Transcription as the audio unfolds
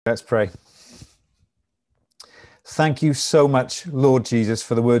Let's pray. Thank you so much, Lord Jesus,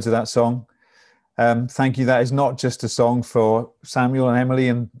 for the words of that song. Thank you. That is not just a song for Samuel and Emily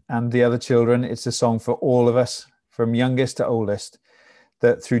and the other children. It's a song for all of us, from youngest to oldest,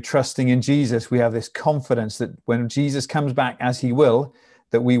 that through trusting in Jesus, we have this confidence that when Jesus comes back, as he will,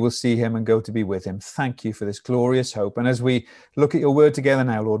 that we will see him and go to be with him. Thank you for this glorious hope. And as we look at your word together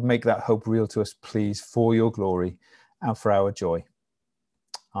now, Lord, make that hope real to us, please, for your glory and for our joy.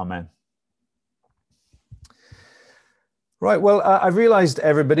 Amen. Right, well, I've realized,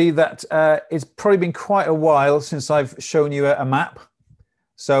 everybody, that it's probably been quite a while since I've shown you a map.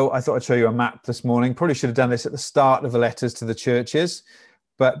 So I thought I'd show you a map this morning. Probably should have done this at the start of the letters to the churches,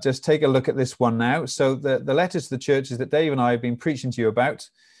 but just take a look at this one now. So the letters to the churches that Dave and I have been preaching to you about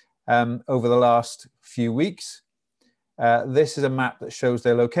over the last few weeks. This is a map that shows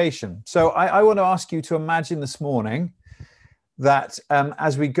their location. So I want to ask you to imagine this morning that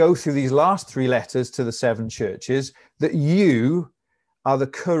as we go through these last three letters to the seven churches, that you are the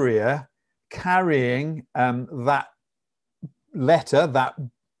courier carrying that letter, that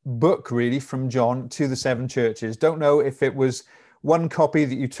book really from John to the seven churches. Don't know if it was one copy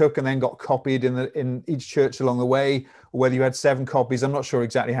that you took and then got copied in each church along the way, or whether you had seven copies. I'm not sure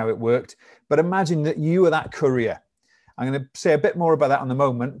exactly how it worked, but imagine that you are that courier. I'm going to say a bit more about that in a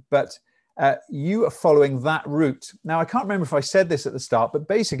moment, but you are following that route. Now, I can't remember if I said this at the start, but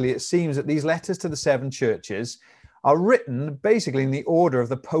basically it seems that these letters to the seven churches are written basically in the order of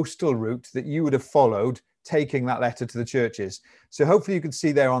the postal route that you would have followed taking that letter to the churches. So hopefully you can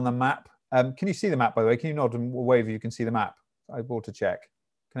see there on the map. Can you see the map, by the way? Can you nod and wave if you can see the map? I bought a check.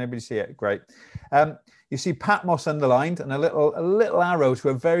 Can everybody see it? Great. You see Patmos underlined and a little arrow to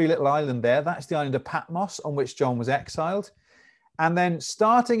a very little island there. That's the island of Patmos on which John was exiled. And then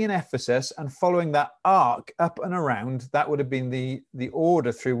starting in Ephesus and following that arc up and around, that would have been the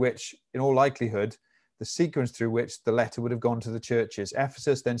order through which, in all likelihood, the sequence through which the letter would have gone to the churches.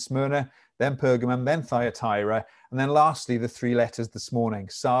 Ephesus, then Smyrna, then Pergamum, then Thyatira, and then lastly, the three letters this morning,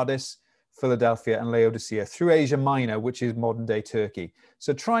 Sardis, Philadelphia, and Laodicea, through Asia Minor, which is modern-day Turkey.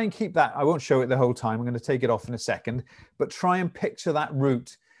 So try and keep that. I won't show it the whole time. I'm going to take it off in a second, but try and picture that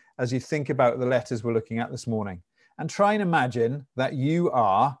route as you think about the letters we're looking at this morning. And try and imagine that you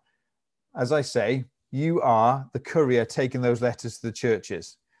are, as I say, you are the courier taking those letters to the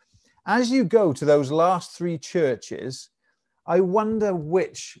churches. As you go to those last three churches, I wonder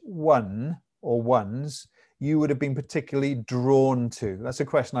which one or ones you would have been particularly drawn to. That's a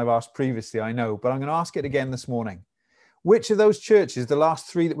question I've asked previously, I know, but I'm going to ask it again this morning. Which of those churches, the last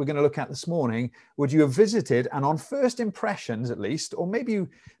three that we're going to look at this morning, would you have visited, and on first impressions at least, or maybe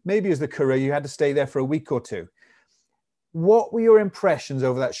as the courier you had to stay there for a week or two, what were your impressions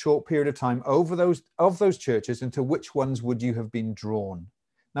over that short period of time of those churches, and to which ones would you have been drawn?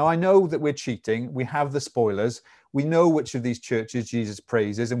 Now, I know that we're cheating. We have the spoilers. We know which of these churches Jesus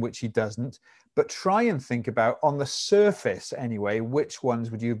praises and which he doesn't. But try and think about, on the surface anyway, which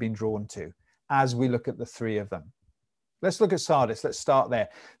ones would you have been drawn to as we look at the three of them? Let's look at Sardis. Let's start there.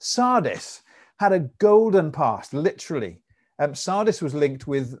 Sardis had a golden past, literally. Sardis was linked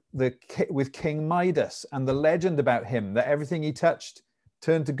with King Midas and the legend about him, that everything he touched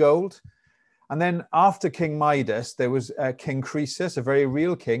turned to gold. And then after King Midas, there was King Croesus, a very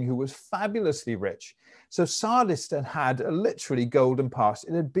real king who was fabulously rich. So Sardis had a literally golden past.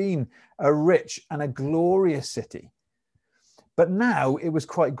 It had been a rich and a glorious city. But now it was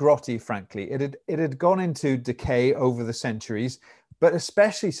quite grotty, frankly. It had gone into decay over the centuries, but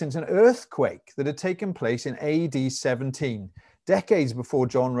especially since an earthquake that had taken place in AD 17, decades before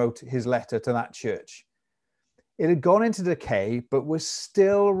John wrote his letter to that church. It had gone into decay, but was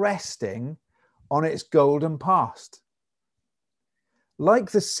still resting on its golden past.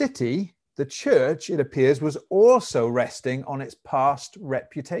 Like the city, the church, it appears, was also resting on its past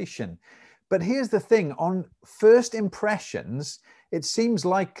reputation. But here's the thing, on first impressions, it seems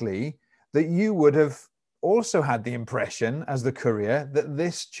likely that you would have also had the impression, as the courier, that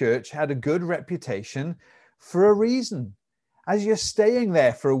this church had a good reputation for a reason. As you're staying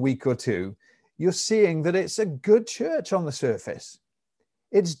there for a week or two, you're seeing that it's a good church on the surface.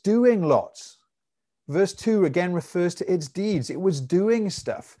 It's doing lots. Verse 2 again refers to its deeds. It was doing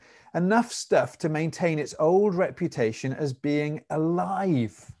stuff, enough stuff to maintain its old reputation as being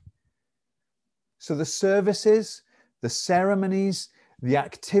alive. So the services, the ceremonies, the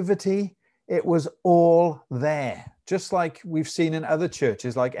activity, it was all there. Just like we've seen in other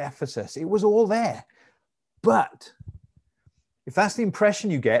churches like Ephesus, it was all there. But if that's the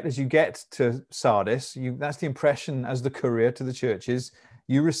impression you get as you get to Sardis, that's the impression as the courier to the churches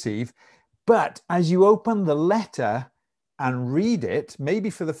you receive. But as you open the letter and read it, maybe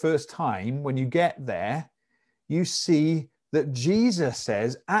for the first time, when you get there, you see that Jesus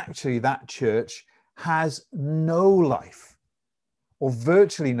says, actually, that church has no life, or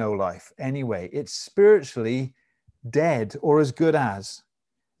virtually no life anyway. It's spiritually dead, or as good as.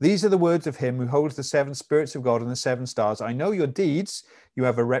 These are the words of him who holds the 7 spirits of God and the 7 stars. I know your deeds. You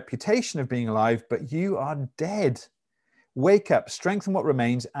have a reputation of being alive, but you are dead. Wake up, strengthen what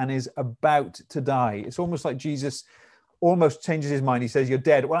remains and is about to die. It's almost like Jesus almost changes his mind. He says, you're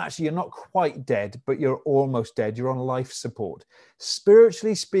dead. Well, actually, you're not quite dead, but you're almost dead. You're on life support.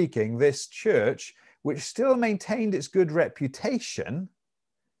 Spiritually speaking, this church, which still maintained its good reputation,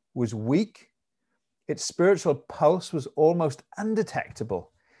 was weak. Its spiritual pulse was almost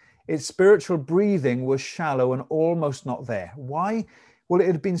undetectable. Its spiritual breathing was shallow and almost not there. Why? Well, it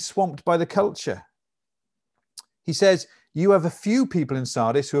had been swamped by the culture. He says, you have a few people in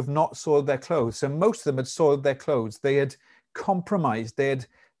Sardis who have not soiled their clothes. So most of them had soiled their clothes. They had compromised. They had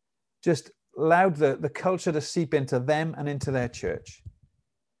just allowed the culture to seep into them and into their church.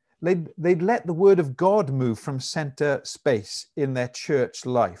 They'd let the word of God move from center space in their church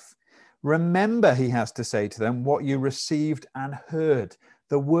life. Remember, he has to say to them, what you received and heard.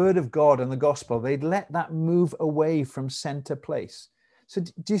 The word of God and the gospel, they'd let that move away from center place. So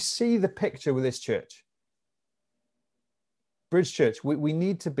do you see the picture with this church? Bridge Church, we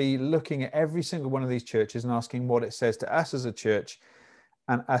need to be looking at every single one of these churches and asking what it says to us as a church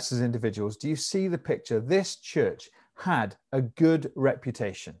and us as individuals. Do you see the picture? This church had a good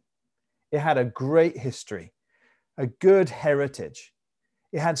reputation. It had a great history, a good heritage.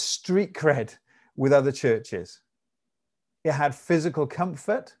 It had street cred with other churches. It had physical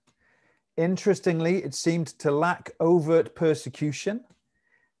comfort. Interestingly, it seemed to lack overt persecution.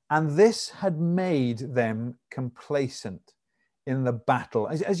 And this had made them complacent in the battle.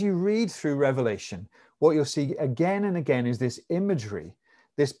 As you read through Revelation, what you'll see again and again is this imagery,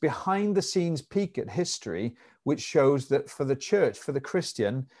 this behind the scenes peek at history, which shows that for the church, for the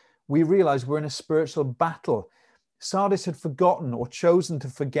Christian, we realize we're in a spiritual battle. Sardis had forgotten or chosen to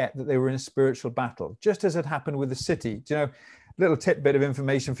forget that they were in a spiritual battle, just as had happened with the city. Do you know, little tidbit of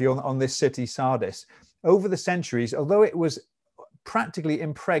information for you on this city, Sardis. Over the centuries, although it was practically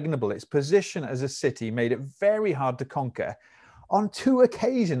impregnable, its position as a city made it very hard to conquer. On 2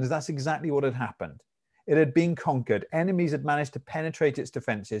 occasions, that's exactly what had happened. It had been conquered. Enemies had managed to penetrate its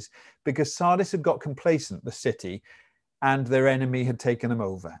defenses because Sardis had got complacent, the city, and their enemy had taken them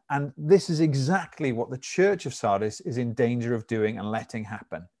over. And this is exactly what the church of Sardis is in danger of doing and letting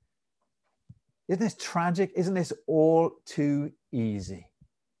happen. Isn't this tragic? Isn't this all too easy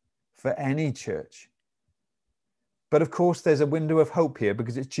for any church? But of course, there's a window of hope here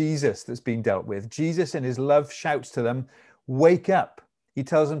because it's Jesus that's being dealt with. Jesus in his love shouts to them, wake up. He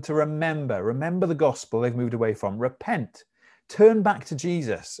tells them to remember the gospel they've moved away from. Repent, turn back to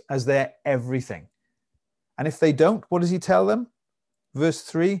Jesus as their everything. And if they don't, what does he tell them? Verse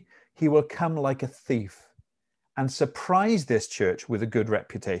 3, he will come like a thief and surprise this church with a good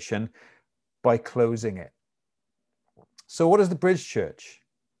reputation by closing it. So what does the Bridge Church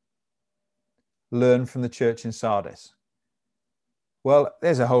learn from the church in Sardis? Well,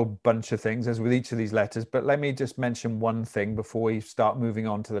 there's a whole bunch of things, as with each of these letters, but let me just mention one thing before we start moving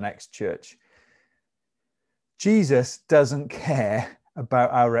on to the next church. Jesus doesn't care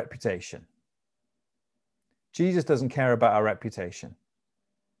about our reputation. Jesus doesn't care about our reputation.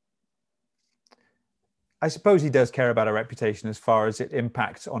 I suppose he does care about our reputation as far as it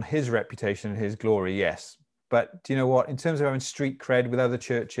impacts on his reputation and his glory, yes. But do you know what? In terms of having street cred with other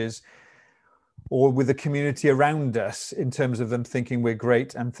churches or with the community around us, in terms of them thinking we're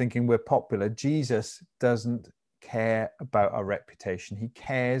great and thinking we're popular, Jesus doesn't care about our reputation. He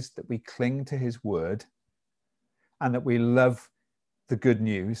cares that we cling to his word and that we love the good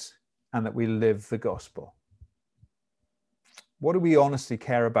news and that we live the gospel. What do we honestly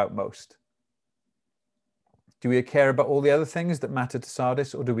care about most? Do we care about all the other things that matter to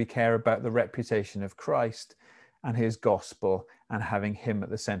Sardis, or do we care about the reputation of Christ and his gospel and having him at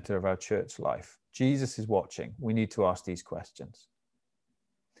the center of our church life? Jesus is watching. We need to ask these questions.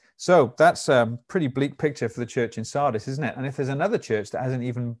 So that's a pretty bleak picture for the church in Sardis, isn't it? And if there's another church that has an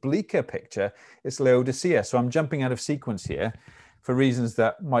even bleaker picture, it's Laodicea. So I'm jumping out of sequence here for reasons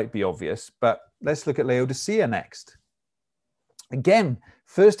that might be obvious, but let's look at Laodicea next. Again,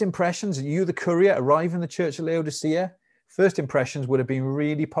 first impressions, you, the courier, arrive in the church of Laodicea. First impressions would have been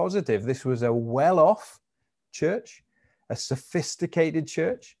really positive. This was a well-off church, a sophisticated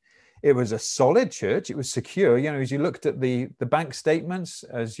church. It was a solid church. It was secure. You know, as you looked at the bank statements,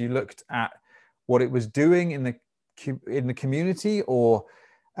 as you looked at what it was doing in the community, or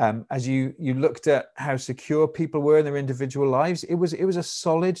As you looked at how secure people were in their individual lives, it was a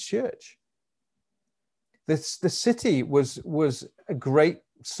solid church. The city was a great,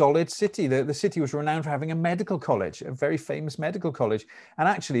 solid city. The city was renowned for having a medical college, a very famous medical college, and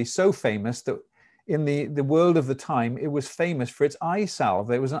actually so famous that in the world of the time, it was famous for its eye salve.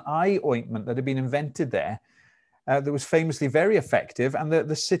 There was an eye ointment that had been invented there that was famously very effective, and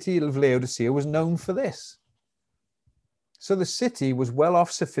the city of Laodicea was known for this. So the city was well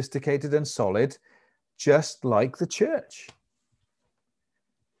off, sophisticated and solid, just like the church.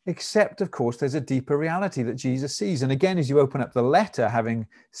 Except, of course, there's a deeper reality that Jesus sees. And again, as you open up the letter, having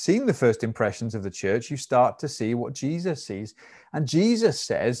seen the first impressions of the church, you start to see what Jesus sees. And Jesus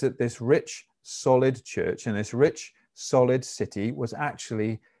says that this rich, solid church and this rich, solid city was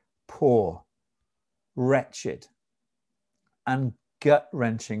actually poor, wretched, and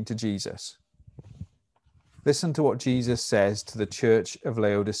gut-wrenching to Jesus. Listen to what Jesus says to the church of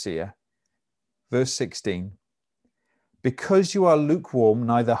Laodicea. Verse 16. Because you are lukewarm,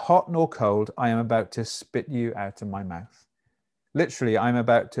 neither hot nor cold, I am about to spit you out of my mouth. Literally, I'm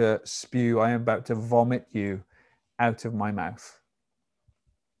about to spew, I am about to vomit you out of my mouth.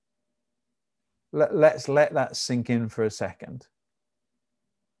 Let's let that sink in for a second.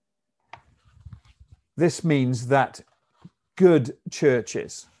 This means that good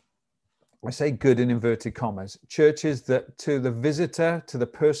churches, I say good in inverted commas, churches that to the visitor, to the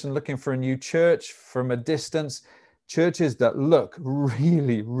person looking for a new church from a distance, churches that look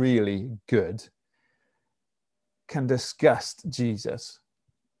really, really good can disgust Jesus.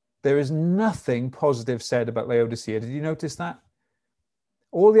 There is nothing positive said about Laodicea. Did you notice that?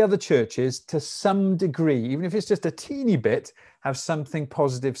 All the other churches, to some degree, even if it's just a teeny bit, have something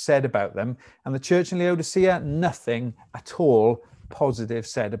positive said about them. And the church in Laodicea, nothing at all positive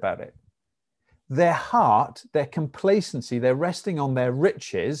said about it. Their heart, their complacency, their resting on their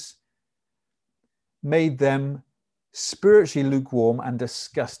riches made them spiritually lukewarm and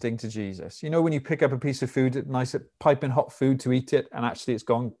disgusting to Jesus. You know, when you pick up a piece of food, nice piping hot food to eat it, and actually it's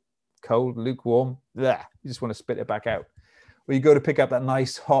gone cold, lukewarm, bleh, you just want to spit it back out. Or you go to pick up that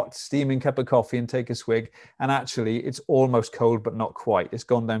nice hot steaming cup of coffee and take a swig, and actually it's almost cold but not quite. It's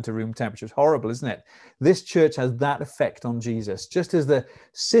gone down to room temperature. It's horrible, isn't it? This church has that effect on Jesus. Just as the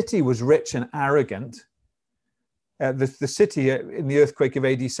city was rich and arrogant, the city in the earthquake of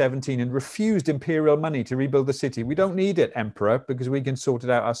AD 17 and refused imperial money to rebuild the city. We don't need it, emperor, because we can sort it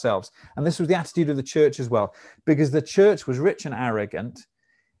out ourselves. And this was the attitude of the church as well, because the church was rich and arrogant,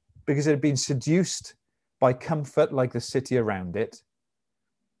 because it had been seduced by comfort like the city around it.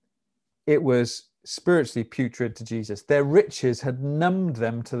 It was spiritually putrid to Jesus. Their riches had numbed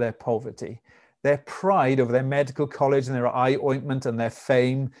them to their poverty. Their pride over their medical college and their eye ointment and their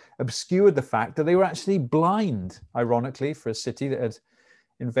fame obscured the fact that they were actually blind, ironically, for a city that had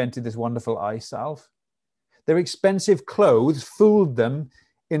invented this wonderful eye salve. Their expensive clothes fooled them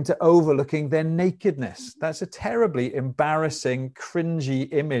into overlooking their nakedness. That's a terribly embarrassing,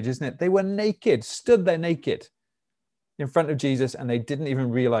 cringy image, isn't it? They were naked, stood there naked in front of Jesus, and they didn't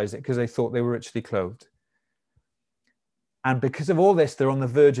even realize it because they thought they were richly clothed. And because of all this, they're on the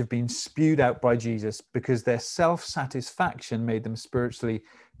verge of being spewed out by Jesus because their self-satisfaction made them spiritually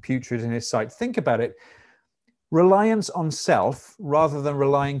putrid in his sight. Think about it. Reliance on self rather than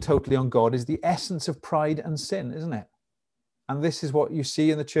relying totally on God is the essence of pride and sin, isn't it? And this is what you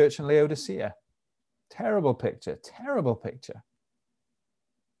see in the church in Laodicea. Terrible picture, terrible picture.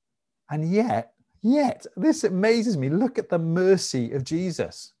 And yet, this amazes me. Look at the mercy of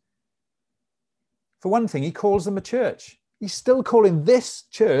Jesus. For one thing, he calls them a church. He's still calling this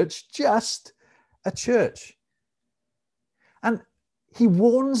church just a church. And he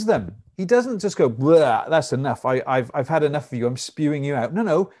warns them. He doesn't just go, that's enough. I've had enough of you. I'm spewing you out.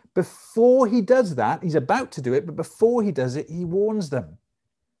 No. Before he does that, he's about to do it, but before he does it, he warns them.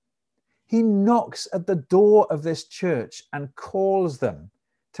 He knocks at the door of this church and calls them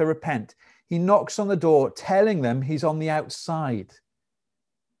to repent. He knocks on the door, telling them he's on the outside.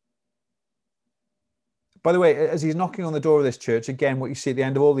 By the way, as he's knocking on the door of this church, again, what you see at the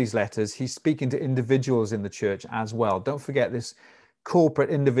end of all these letters, he's speaking to individuals in the church as well. Don't forget this corporate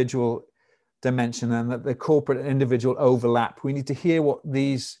individual dimension and that the corporate and individual overlap. We need to hear what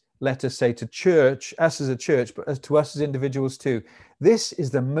these letters say to church, us as a church, but to us as individuals too. This is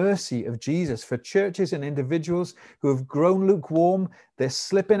the mercy of Jesus for churches and individuals who have grown lukewarm. They're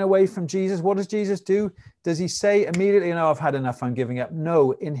slipping away from Jesus. What does Jesus do? Does he say immediately, no, I've had enough, I'm giving up?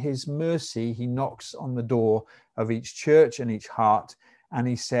 No, in his mercy, he knocks on the door of each church and each heart, and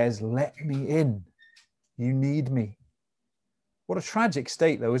he says, let me in. You need me. What a tragic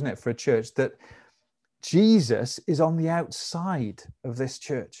state, though, isn't it, for a church that Jesus is on the outside of this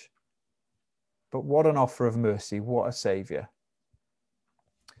church. But what an offer of mercy. What a savior.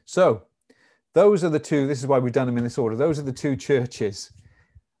 So those are the two, this is why we've done them in this order. Those are the two churches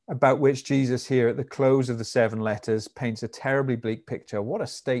about which Jesus here at the close of the 7 letters paints a terribly bleak picture. What a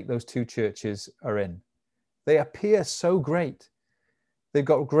state those two churches are in. They appear so great. They've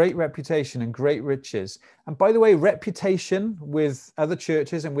got great reputation and great riches. And by the way, reputation with other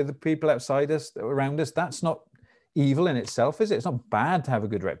churches and with the people outside us, around us, that's not evil in itself, is it? It's not bad to have a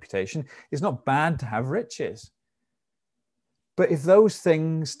good reputation. It's not bad to have riches. But if those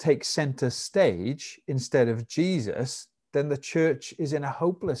things take center stage instead of Jesus, then the church is in a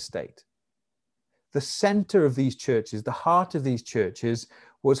hopeless state. The center of these churches, the heart of these churches,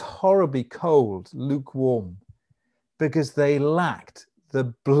 was horribly cold, lukewarm, because they lacked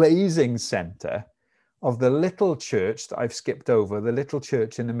the blazing center of the little church that I've skipped over, the little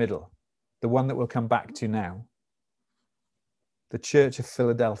church in the middle, the one that we'll come back to now, the Church of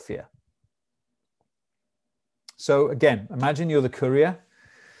Philadelphia. So again, imagine you're the courier.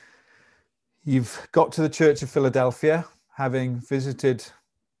 You've got to the Church of Philadelphia, having visited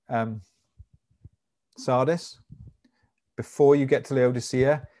Sardis, before you get to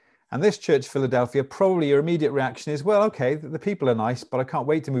Laodicea. And this church, Philadelphia, probably your immediate reaction is, well, okay, the people are nice, but I can't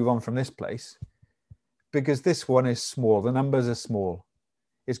wait to move on from this place because this one is small. The numbers are small.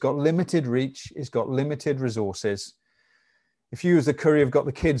 It's got limited reach. It's got limited resources. If you as a courier have got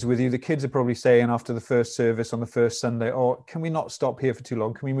the kids with you, the kids are probably saying after the first service on the first Sunday, oh, can we not stop here for too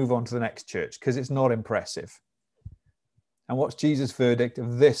long? Can we move on to the next church? Because it's not impressive. And what's Jesus' verdict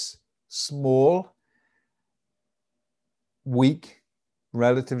of this small, weak,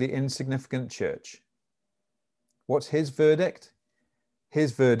 relatively insignificant church? What's his verdict?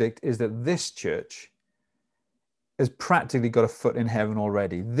 His verdict is that this church has practically got a foot in heaven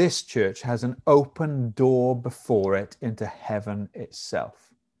already. This church has an open door before it into heaven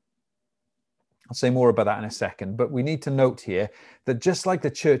itself. I'll say more about that in a second, but we need to note here that just like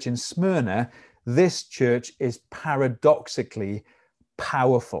the church in Smyrna, this church is paradoxically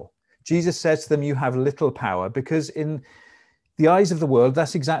powerful. Jesus says to them, you have little power, because in the eyes of the world,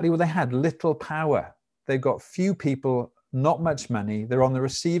 that's exactly what they had, little power. They've got few people, not much money. They're on the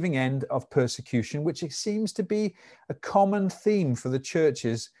receiving end of persecution, which it seems to be a common theme for the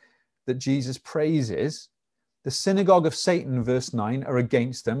churches that Jesus praises. The synagogue of Satan, verse 9, are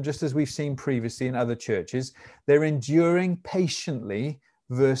against them, just as we've seen previously in other churches. They're enduring patiently,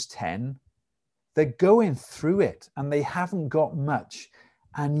 verse 10. They're going through it and they haven't got much.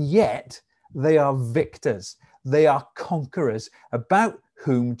 And yet they are victors. They are conquerors, about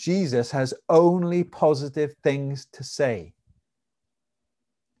whom Jesus has only positive things to say.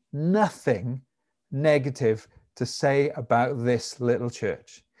 Nothing negative to say about this little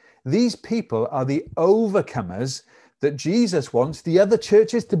church. These people are the overcomers that Jesus wants the other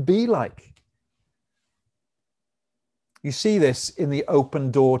churches to be like. You see this in the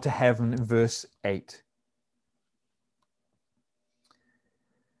open door to heaven in verse 8.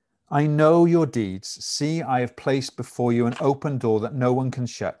 I know your deeds. See, I have placed before you an open door that no one can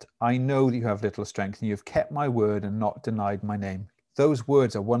shut. I know that you have little strength and you have kept my word and not denied my name. Those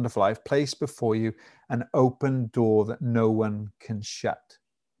words are wonderful. I have placed before you an open door that no one can shut.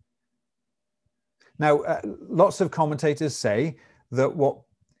 Now, lots of commentators say that what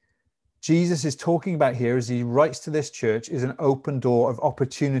Jesus is talking about here as he writes to this church is an open door of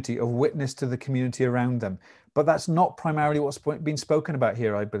opportunity, of witness to the community around them. But that's not primarily what's been spoken about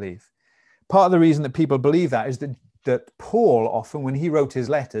here, I believe. Part of the reason that people believe that is that Paul often, when he wrote his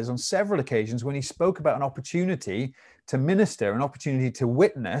letters, on several occasions, when he spoke about an opportunity to minister, an opportunity to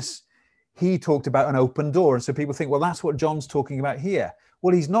witness, he talked about an open door. And so people think, well, that's what John's talking about here.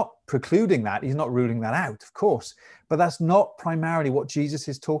 Well, he's not precluding that. He's not ruling that out, of course. But that's not primarily what Jesus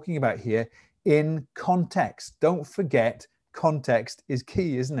is talking about here in context. Don't forget, context is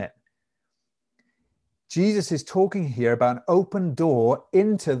key, isn't it? Jesus is talking here about an open door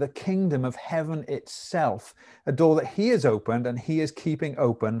into the kingdom of heaven itself, a door that he has opened and he is keeping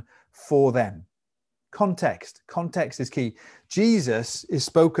open for them. Context is key. Jesus is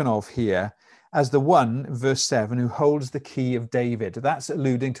spoken of here as the one, verse 7, who holds the key of David. That's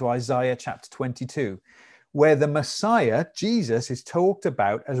alluding to Isaiah chapter 22, where the Messiah, Jesus, is talked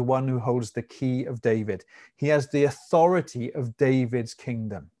about as one who holds the key of David. He has the authority of David's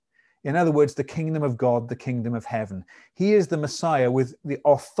kingdom. In other words, the kingdom of God, the kingdom of heaven. He is the Messiah with the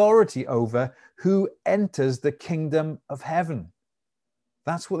authority over who enters the kingdom of heaven.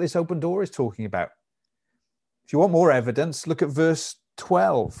 That's what this open door is talking about. If you want more evidence, look at verse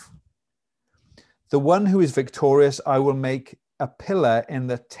 12. The one who is victorious, I will make a pillar in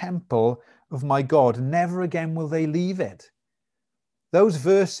the temple of my God. Never again will they leave it. Those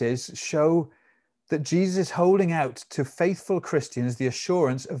verses show that Jesus is holding out to faithful Christians the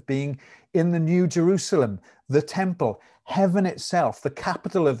assurance of being in the New Jerusalem, the temple, heaven itself, the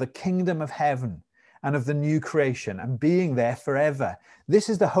capital of the kingdom of heaven and of the new creation, and being there forever. This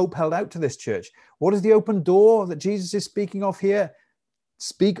is the hope held out to this church. What is the open door that Jesus is speaking of here?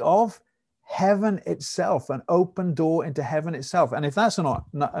 Speak of heaven itself, an open door into heaven itself. And if that's not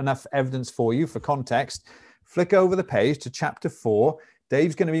enough evidence for you, for context, flick over the page to chapter 4.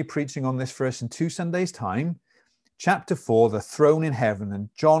 Dave's going to be preaching on this for us in 2 Sundays' time. Chapter 4, the throne in heaven. And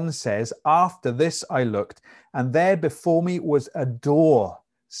John says, after this I looked, and there before me was a door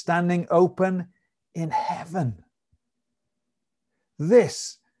standing open in heaven.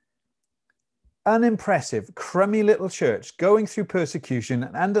 This unimpressive, crummy little church going through persecution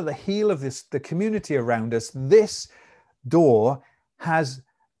and under the heel of the community around us, this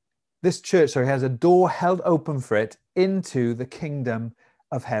church has a door held open for it into the kingdom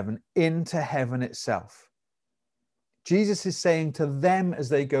of heaven, into heaven itself. Jesus is saying to them as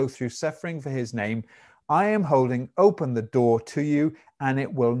they go through suffering for his name, I am holding open the door to you and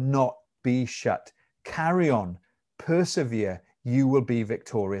it will not be shut. Carry on, persevere, you will be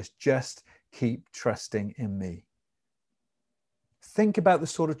victorious. Just keep trusting in me. Think about the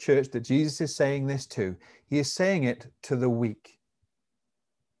sort of church that Jesus is saying this to. He is saying it to the weak.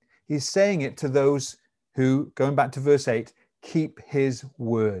 He's saying it to those who, going back to verse 8, keep his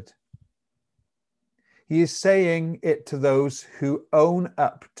word. He is saying it to those who own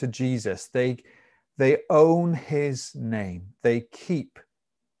up to Jesus. They own his name. They keep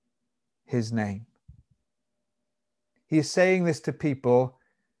his name. He is saying this to people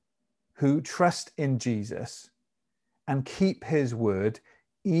who trust in Jesus and keep his word,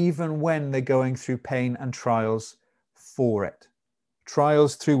 even when they're going through pain and trials for it.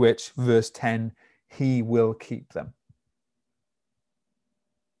 Trials through which, verse 10, he will keep them.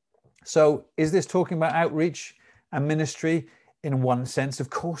 So is this talking about outreach and ministry? In one sense, of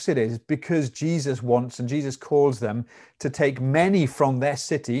course it is, because Jesus wants and Jesus calls them to take many from their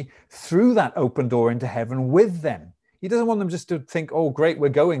city through that open door into heaven with them. He doesn't want them just to think, oh, great, we're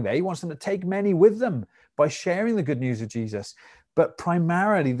going there. He wants them to take many with them by sharing the good news of Jesus. But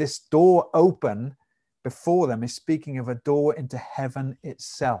primarily, this door open before them is speaking of a door into heaven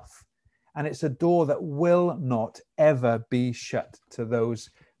itself. And it's a door that will not ever be shut to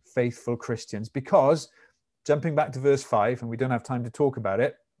those faithful Christians. Because, jumping back to verse 5, and we don't have time to talk about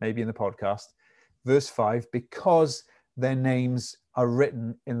it, maybe in the podcast, verse 5, because their names are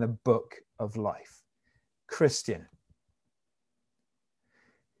written in the book of life. Christian,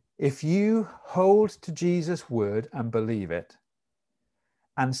 if you hold to Jesus' word and believe it,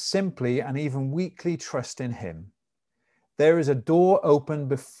 and simply and even weakly trust in him, there is a door open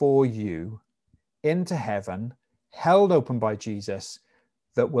before you into heaven, held open by Jesus,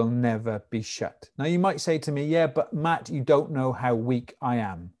 that will never be shut. Now you might say to me, yeah, but Matt, you don't know how weak I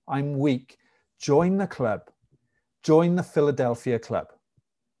am. I'm weak. Join the club. Join the Philadelphia club.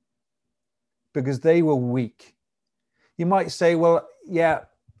 Because they were weak. You might say, well, yeah,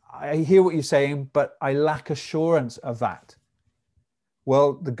 I hear what you're saying, but I lack assurance of that.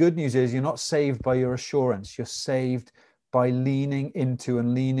 Well, the good news is you're not saved by your assurance. You're saved by leaning into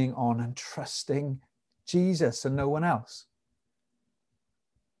and leaning on and trusting Jesus and no one else.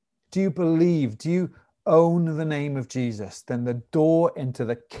 Do you believe? Do you own the name of Jesus? Then the door into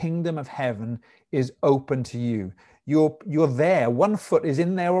the kingdom of heaven is open to you. You're there. One foot is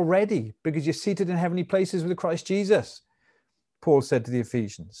in there already because you're seated in heavenly places with Christ Jesus. Paul said to the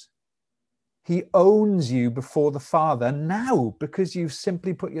Ephesians. He owns you before the Father now because you've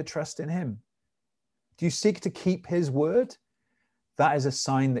simply put your trust in him. Do you seek to keep his word? That is a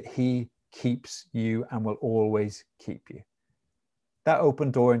sign that he keeps you and will always keep you. That open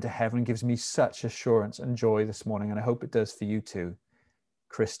door into heaven gives me such assurance and joy this morning, and I hope it does for you too,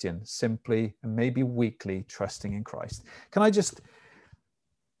 Christian, simply and maybe weakly trusting in Christ. Can I just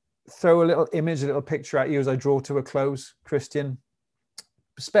throw a little image, a little picture at you as I draw to a close, Christian?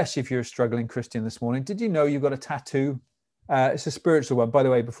 Especially if you're a struggling Christian this morning. Did you know you've got a tattoo? It's a spiritual one. By the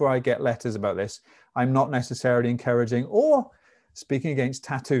way, before I get letters about this, I'm not necessarily encouraging or speaking against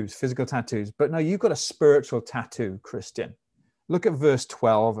tattoos, physical tattoos. But no, you've got a spiritual tattoo, Christian. Look at verse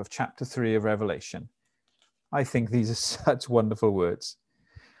 12 of chapter 3 of Revelation. I think these are such wonderful words.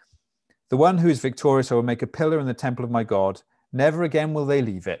 The one who is victorious, I will make a pillar in the temple of my God. Never again will they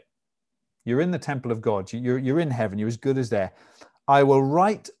leave it. You're in the temple of God. You're in heaven. You're as good as there. I will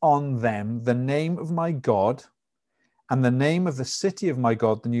write on them the name of my God and the name of the city of my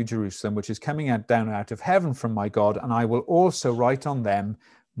God, the New Jerusalem, which is coming down out of heaven from my God. And I will also write on them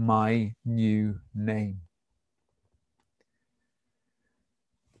my new name.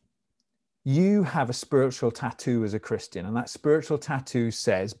 You have a spiritual tattoo as a Christian, and that spiritual tattoo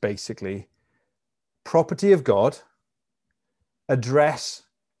says basically, property of God, address,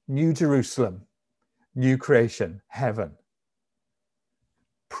 New Jerusalem, new creation, heaven.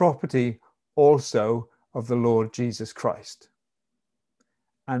 Property also of the Lord Jesus Christ.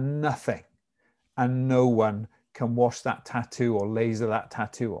 And nothing and no one can wash that tattoo or laser that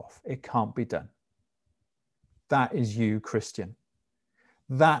tattoo off. It can't be done. That is you, Christian.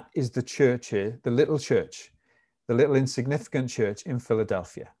 That is the church here, the little insignificant church in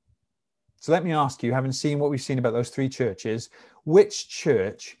Philadelphia. So let me ask you, having seen what we've seen about those three churches, which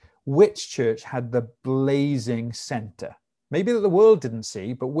church had the blazing center? Maybe that the world didn't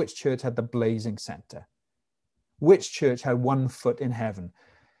see, but which church had the blazing center? Which church had one foot in heaven?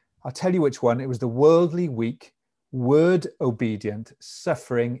 I'll tell you which one. It was the worldly, weak, word-obedient,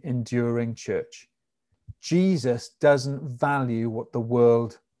 suffering, enduring church. Jesus doesn't value what the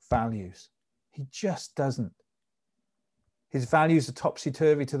world values. He just doesn't. His values are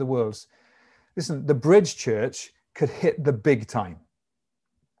topsy-turvy to the world's. Listen, the Bridge Church could hit the big time,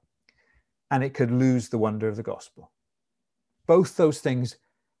 and it could lose the wonder of the gospel. Both those things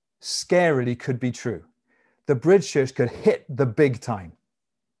scarily could be true. The Bridge Church could hit the big time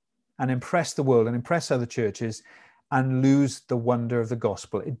and impress the world and impress other churches and lose the wonder of the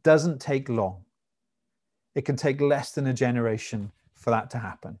gospel. It doesn't take long. It can take less than a generation for that to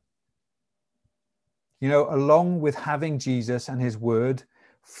happen. You know, along with having Jesus and his word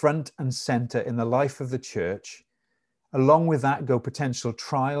front and center in the life of the church, along with that go potential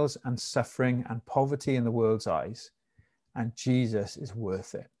trials and suffering and poverty in the world's eyes. And Jesus is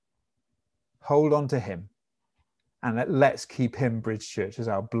worth it. Hold on to him. And let's keep him, Bridge Church, as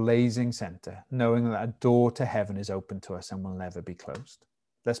our blazing center, knowing that a door to heaven is open to us and will never be closed.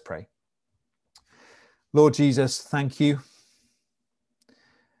 Let's pray. Lord Jesus, thank you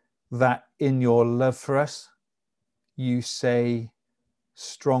that in your love for us, you say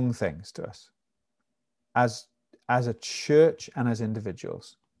strong things to us as a church and as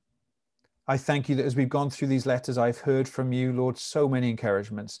individuals. I thank you that as we've gone through these letters, I've heard from you, Lord, so many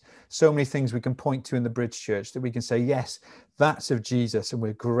encouragements, so many things we can point to in the Bridge Church that we can say, yes, that's of Jesus, and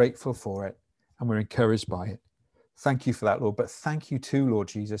we're grateful for it, and we're encouraged by it. Thank you for that, Lord. But thank you too, Lord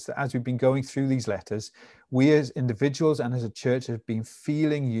Jesus, that as we've been going through these letters, we as individuals and as a church have been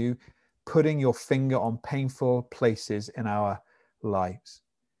feeling you, putting your finger on painful places in our lives.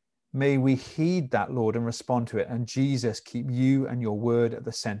 May we heed that, Lord, and respond to it. And Jesus, keep you and your word at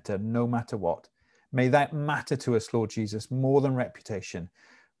the center, no matter what. May that matter to us, Lord Jesus, more than reputation,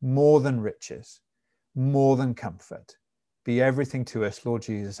 more than riches, more than comfort. Be everything to us, Lord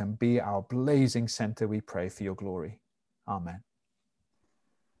Jesus, and be our blazing center, we pray, for your glory. Amen.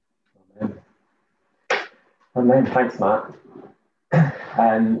 Amen. Amen. Thanks, Matt.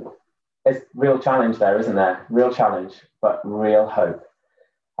 It's real challenge there, isn't there? Real challenge, but real hope.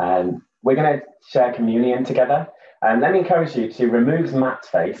 We're going to share communion together. Let me encourage you to remove Matt's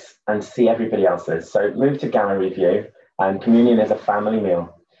face and see everybody else's. So move to gallery view. Communion is a family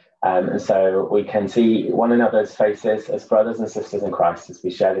meal. And so we can see one another's faces as brothers and sisters in Christ as we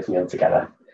share this meal together.